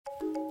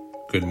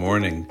Good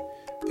morning.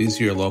 These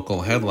are your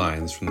local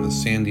headlines from the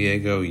San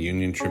Diego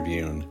Union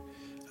Tribune.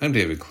 I'm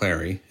David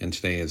Clary, and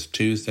today is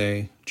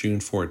Tuesday, June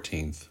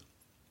 14th.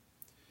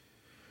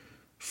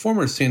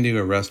 Former San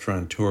Diego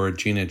restaurateur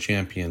Gina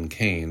Champion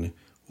Cain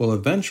will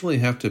eventually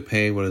have to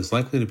pay what is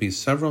likely to be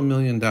several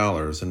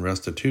 $1,000,000 in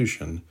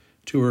restitution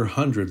to her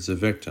hundreds of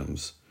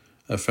victims,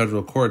 a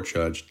federal court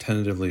judge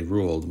tentatively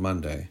ruled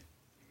Monday.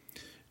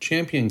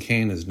 Champion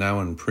Cain is now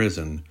in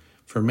prison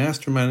for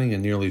masterminding a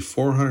nearly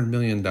 $400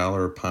 million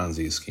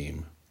Ponzi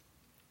scheme.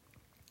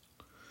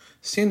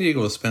 San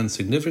Diego will spend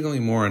significantly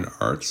more on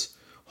arts,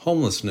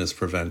 homelessness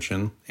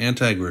prevention,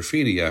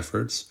 anti-graffiti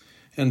efforts,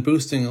 and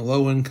boosting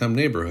low-income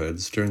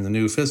neighborhoods during the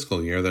new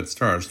fiscal year that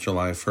starts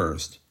July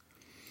 1st.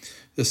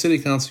 The City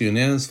Council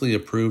unanimously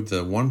approved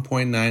the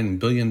 $1.9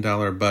 billion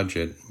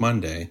budget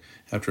Monday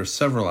after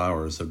several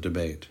hours of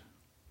debate.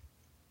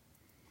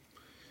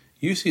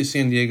 UC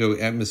San Diego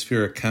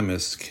atmospheric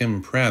chemist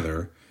Kim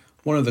Prather,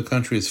 one of the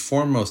country's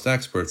foremost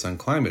experts on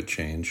climate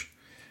change,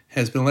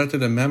 has been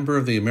elected a member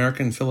of the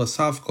American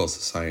Philosophical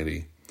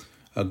Society,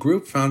 a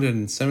group founded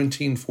in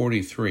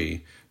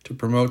 1743 to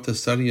promote the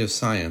study of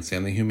science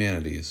and the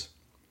humanities.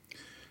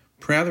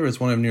 Prather is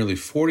one of nearly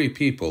 40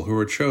 people who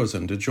were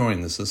chosen to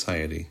join the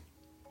society.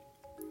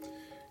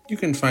 You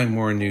can find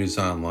more news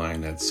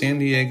online at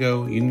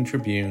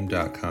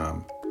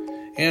SanDiegoUnionTribune.com.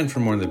 And for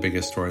more of the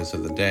biggest stories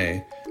of the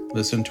day,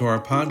 listen to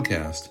our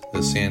podcast,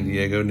 The San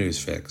Diego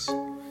News Fix.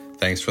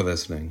 Thanks for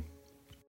listening.